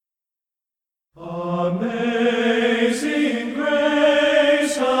Amazing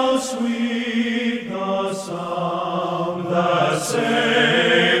grace, how sweet the sound that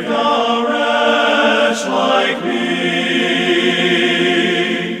saved a wretch like me.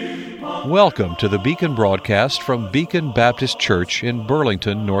 Welcome to the Beacon broadcast from Beacon Baptist Church in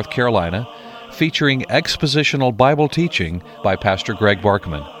Burlington, North Carolina, featuring expositional Bible teaching by Pastor Greg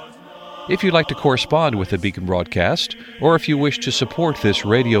Barkman. If you'd like to correspond with the Beacon broadcast, or if you wish to support this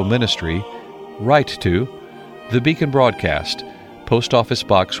radio ministry, write to the Beacon Broadcast, Post Office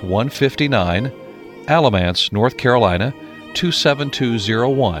Box 159, Alamance, North Carolina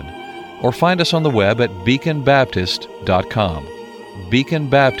 27201, or find us on the web at beaconbaptist.com.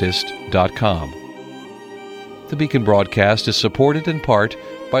 beaconbaptist.com. The Beacon broadcast is supported in part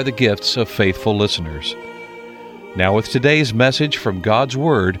by the gifts of faithful listeners. Now with today's message from God's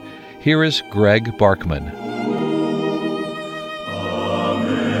Word, here is Greg Barkman.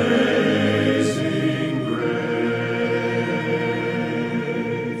 Amazing grace.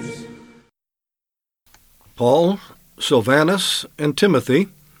 Paul, Silvanus, and Timothy,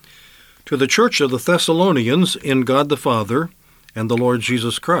 to the church of the Thessalonians in God the Father and the Lord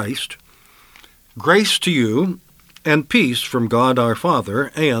Jesus Christ, grace to you and peace from God our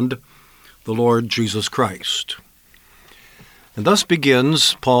Father and the Lord Jesus Christ. And thus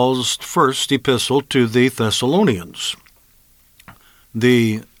begins Paul's first epistle to the Thessalonians,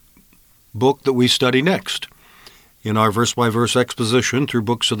 the book that we study next in our verse-by-verse exposition through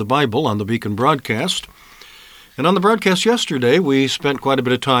books of the Bible on the Beacon broadcast. And on the broadcast yesterday, we spent quite a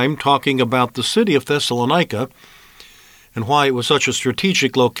bit of time talking about the city of Thessalonica and why it was such a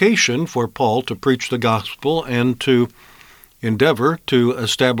strategic location for Paul to preach the gospel and to endeavor to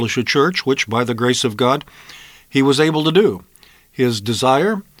establish a church, which, by the grace of God, he was able to do. His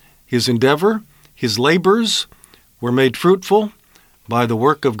desire, his endeavor, his labors were made fruitful by the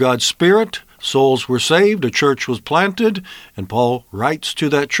work of God's Spirit. Souls were saved, a church was planted, and Paul writes to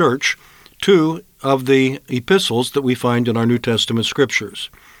that church two of the epistles that we find in our New Testament scriptures.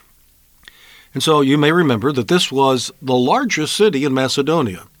 And so you may remember that this was the largest city in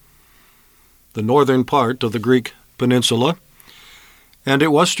Macedonia, the northern part of the Greek peninsula, and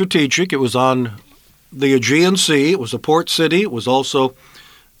it was strategic. It was on the Aegean Sea. It was a port city. It was also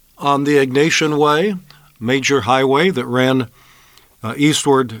on the Egnatian Way, major highway that ran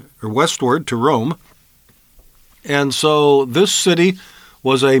eastward or westward to Rome. And so this city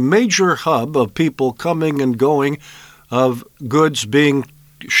was a major hub of people coming and going, of goods being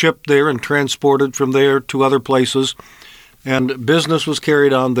shipped there and transported from there to other places, and business was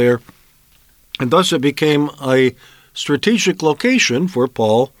carried on there. And thus it became a strategic location for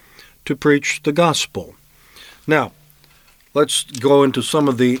Paul to preach the gospel. Now, let's go into some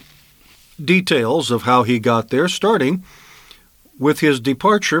of the details of how he got there, starting with his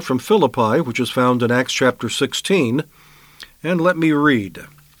departure from Philippi, which is found in Acts chapter 16. And let me read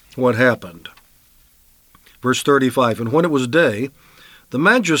what happened. Verse 35, "And when it was day, the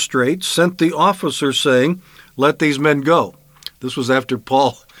magistrates sent the officers, saying, 'Let these men go.'" This was after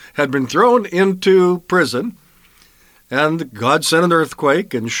Paul had been thrown into prison, and God sent an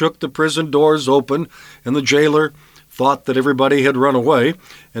earthquake and shook the prison doors open, and the jailer thought that everybody had run away,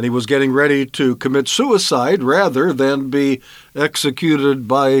 and he was getting ready to commit suicide rather than be executed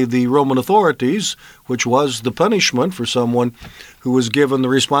by the Roman authorities, which was the punishment for someone who was given the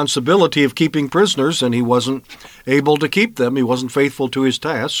responsibility of keeping prisoners, and he wasn't able to keep them. He wasn't faithful to his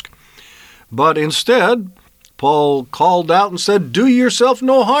task. But instead, Paul called out and said, "Do yourself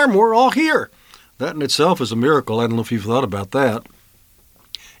no harm, we're all here." That in itself is a miracle. I don't know if you've thought about that.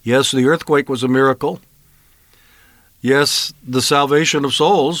 Yes, the earthquake was a miracle. Yes, the salvation of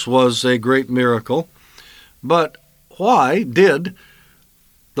souls was a great miracle. But why did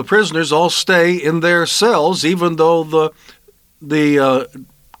the prisoners all stay in their cells, even though the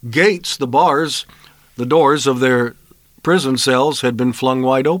gates, the bars, the doors of their prison cells had been flung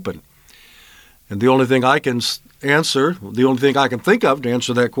wide open? And the only thing I can answer, the only thing I can think of to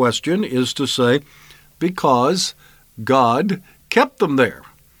answer that question is to say, because God kept them there.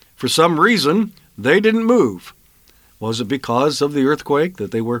 For some reason, they didn't move. Was it because of the earthquake that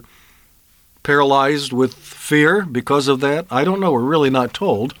they were paralyzed with fear because of that? I don't know. We're really not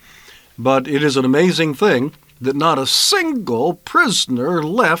told. But it is an amazing thing that not a single prisoner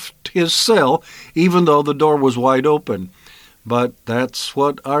left his cell, even though the door was wide open. But that's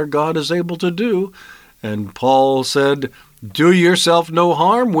what our God is able to do. And Paul said, "Do yourself no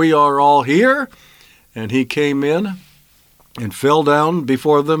harm. We are all here." And he came in and fell down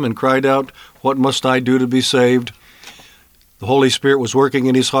before them and cried out, "What must I do to be saved?" The Holy Spirit was working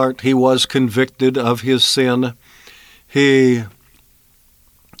in his heart. He was convicted of his sin. He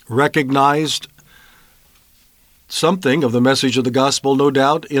recognized something of the message of the gospel, no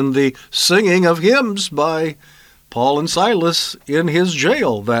doubt, in the singing of hymns by Paul and Silas in his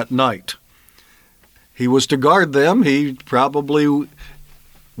jail that night. He was to guard them. He probably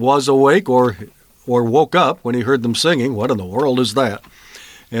was awake or woke up when he heard them singing. What in the world is that?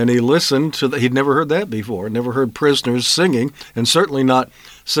 And he listened to he'd never heard that before, never heard prisoners singing, and certainly not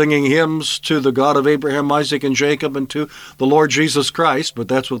singing hymns to the God of Abraham, Isaac, and Jacob, and to the Lord Jesus Christ, but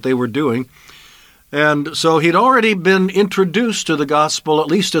that's what they were doing. And so he'd already been introduced to the gospel, at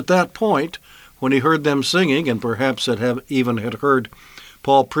least at that point, when he heard them singing, and perhaps even had heard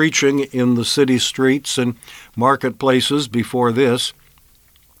Paul preaching in the city streets and marketplaces before this.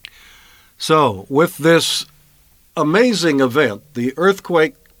 So, with this amazing event, the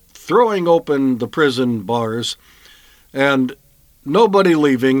earthquake throwing open the prison bars, and nobody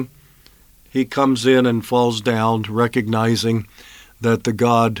leaving, he comes in and falls down, recognizing that the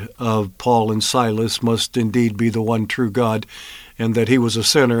God of Paul and Silas must indeed be the one true God, and that he was a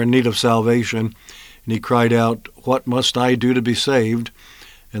sinner in need of salvation. And he cried out, "What must I do to be saved?"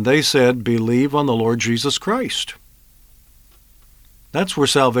 And they said, "Believe on the Lord Jesus Christ." That's where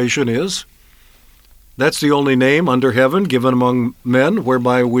salvation is. That's the only name under heaven given among men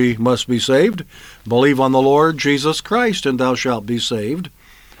whereby we must be saved. Believe on the Lord Jesus Christ, and thou shalt be saved,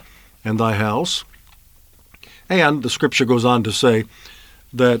 and thy house. And the scripture goes on to say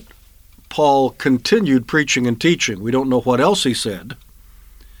that Paul continued preaching and teaching. We don't know what else he said.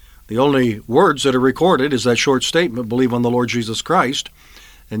 The only words that are recorded is that short statement, "Believe on the Lord Jesus Christ,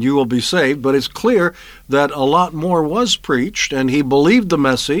 and you will be saved." But it's clear that a lot more was preached, and he believed the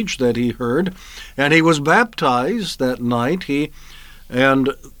message that he heard, and he was baptized that night, he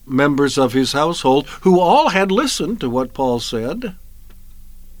and members of his household, who all had listened to what Paul said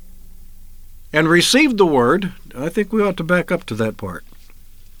and received the word. I think we ought to back up to that part.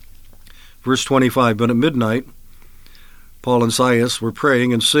 Verse 25, "But at midnight, Paul and Silas were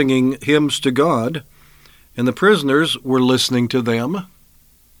praying and singing hymns to God, and the prisoners were listening to them."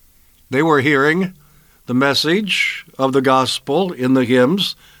 They were hearing the message of the gospel in the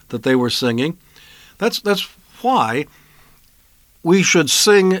hymns that they were singing. That's why we should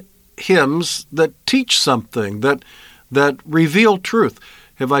sing hymns that teach something, that reveal truth.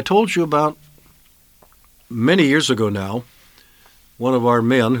 Have I told you about, many years ago now, one of our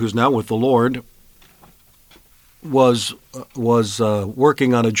men who's now with the Lord was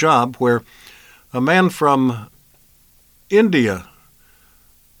working on a job where a man from India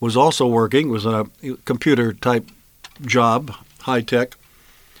was also working. It was a computer-type job, high-tech.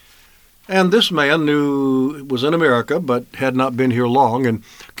 And this man was in America, but had not been here long, and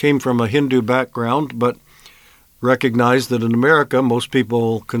came from a Hindu background, but recognized that in America most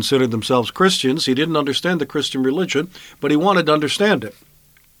people considered themselves Christians. He didn't understand the Christian religion, but he wanted to understand it.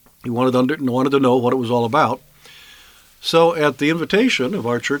 He wanted to know what it was all about. So at the invitation of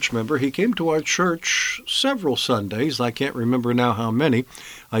our church member, he came to our church several Sundays. I can't remember now how many.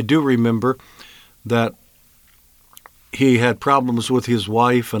 I do remember that he had problems with his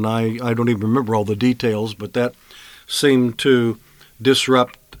wife, and I don't even remember all the details, but that seemed to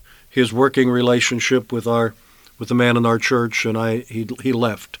disrupt his working relationship with the man in our church, and he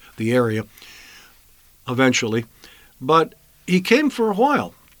left the area eventually. But he came for a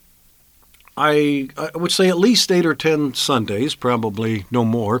while. I would say at least 8 or 10 Sundays, probably no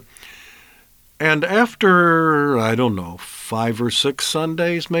more. And after, 5 or 6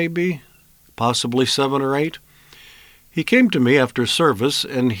 Sundays maybe, possibly 7 or 8, he came to me after service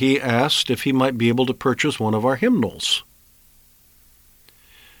and he asked if he might be able to purchase one of our hymnals.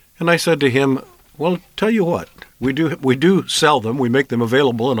 And I said to him, "Well, tell you what, we do sell them. We make them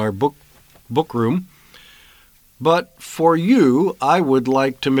available in our book room. But for you, I would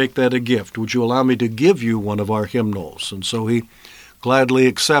like to make that a gift. Would you allow me to give you one of our hymnals?" And so he gladly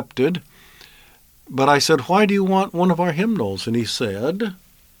accepted. But I said, "Why do you want one of our hymnals?" And he said,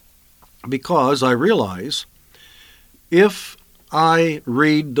 "Because I realize if I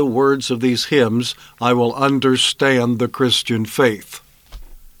read the words of these hymns, I will understand the Christian faith."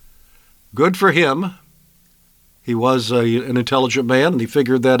 Good for him. He was an intelligent man, and he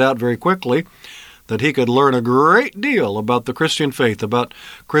figured that out very quickly, that he could learn a great deal about the Christian faith, about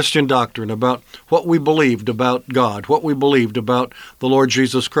Christian doctrine, about what we believed about God, what we believed about the Lord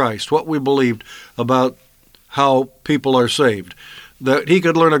Jesus Christ, what we believed about how people are saved. That he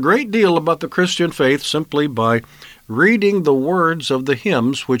could learn a great deal about the Christian faith simply by reading the words of the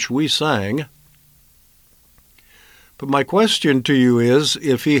hymns which we sang. But my question to you is,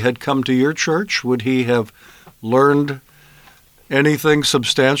 if he had come to your church, would he have learned anything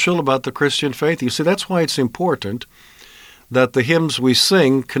substantial about the Christian faith? You see, that's why it's important that the hymns we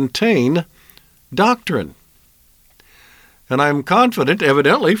sing contain doctrine. And I'm confident,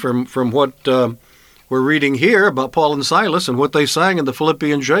 evidently, from what we're reading here about Paul and Silas and what they sang in the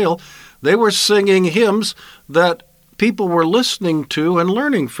Philippian jail, they were singing hymns that people were listening to and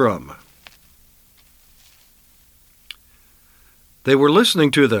learning from. They were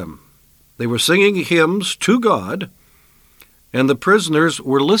listening to them. They were singing hymns to God, and the prisoners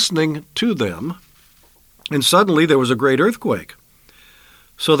were listening to them. And suddenly there was a great earthquake,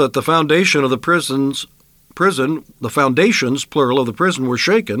 so that the foundation of the the foundations, plural, of the prison were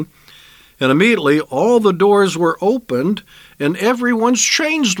shaken, and immediately all the doors were opened, and everyone's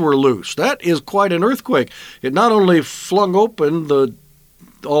chains were loosed. That is quite an earthquake. It not only flung open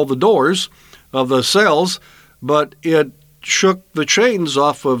all the doors of the cells, but it shook the chains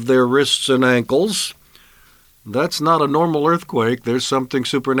off of their wrists and ankles. That's not a normal earthquake. There's something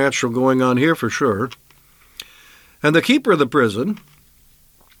supernatural going on here for sure. And the keeper of the prison,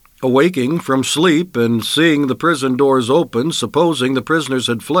 awaking from sleep and seeing the prison doors open, supposing the prisoners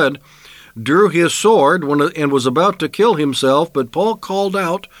had fled, drew his sword and was about to kill himself, but Paul called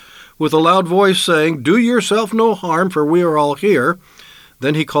out with a loud voice, saying, "Do yourself no harm, for we are all here."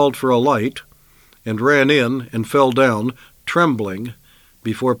 Then he called for a light and ran in and fell down, trembling,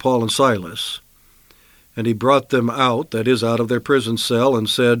 before Paul and Silas. And he brought them out, that is, out of their prison cell, and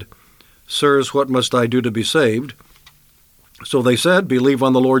said, "Sirs, what must I do to be saved?" So they said, "Believe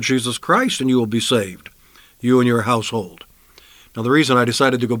on the Lord Jesus Christ, and you will be saved, you and your household." Now, the reason I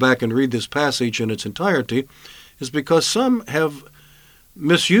decided to go back and read this passage in its entirety is because some have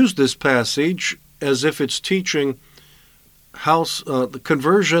misused this passage as if it's teaching the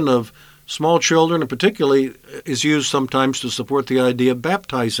conversion of small children, and particularly is used sometimes to support the idea of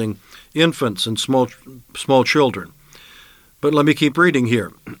baptizing infants and small children. But let me keep reading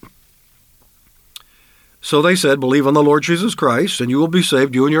here. So they said, "Believe on the Lord Jesus Christ, and you will be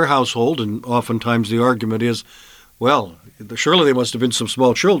saved, you and your household." And oftentimes the argument is, well, surely there must have been some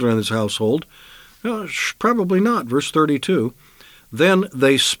small children in his household. No, probably not. Verse 32, "Then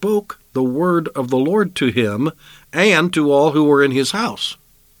they spoke the word of the Lord to him and to all who were in his house."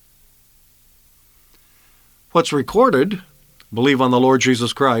 What's recorded, "Believe on the Lord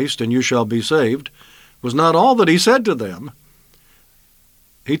Jesus Christ, and you shall be saved," was not all that he said to them.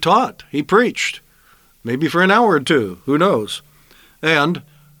 He taught, he preached, maybe for an hour or two, who knows. And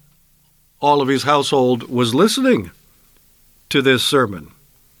all of his household was listening to this sermon.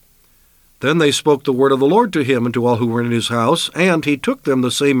 Then they spoke the word of the Lord to him and to all who were in his house, and he took them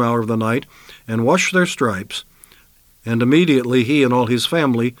the same hour of the night and washed their stripes, and immediately he and all his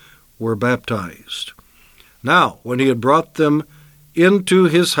family were baptized. Now, when he had brought them into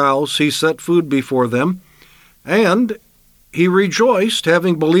his house, he set food before them, and he rejoiced,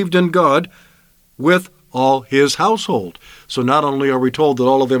 having believed in God, with all his household. So not only are we told that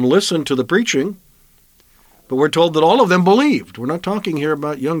all of them listened to the preaching, but we're told that all of them believed. We're not talking here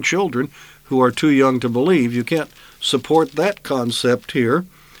about young children who are too young to believe. You can't support that concept here,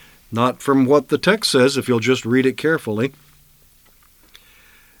 not from what the text says, if you'll just read it carefully.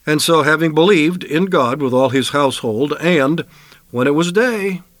 And so, having believed in God with all his household, and when it was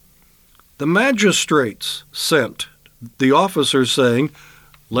day, the magistrates sent the officers, saying,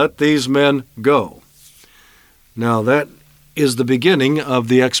 "Let these men go." Now, that is the beginning of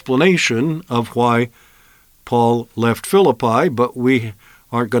the explanation of why Paul left Philippi, but we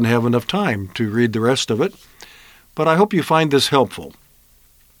aren't going to have enough time to read the rest of it. But I hope you find this helpful.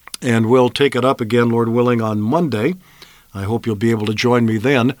 And we'll take it up again, Lord willing, on Monday. I hope you'll be able to join me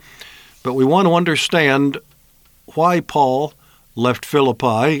then. But we want to understand why Paul left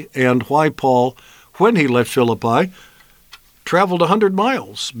Philippi and why Paul, when he left Philippi, traveled 100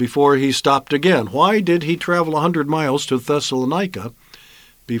 miles before he stopped again. Why did he travel 100 miles to Thessalonica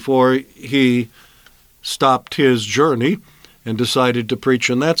before he stopped his journey and decided to preach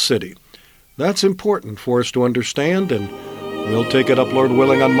in that city? That's important for us to understand, and we'll take it up, Lord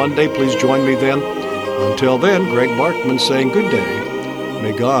willing, on Monday. Please join me then. Until then, Greg Barkman saying good day.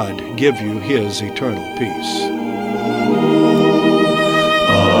 May God give you his eternal peace.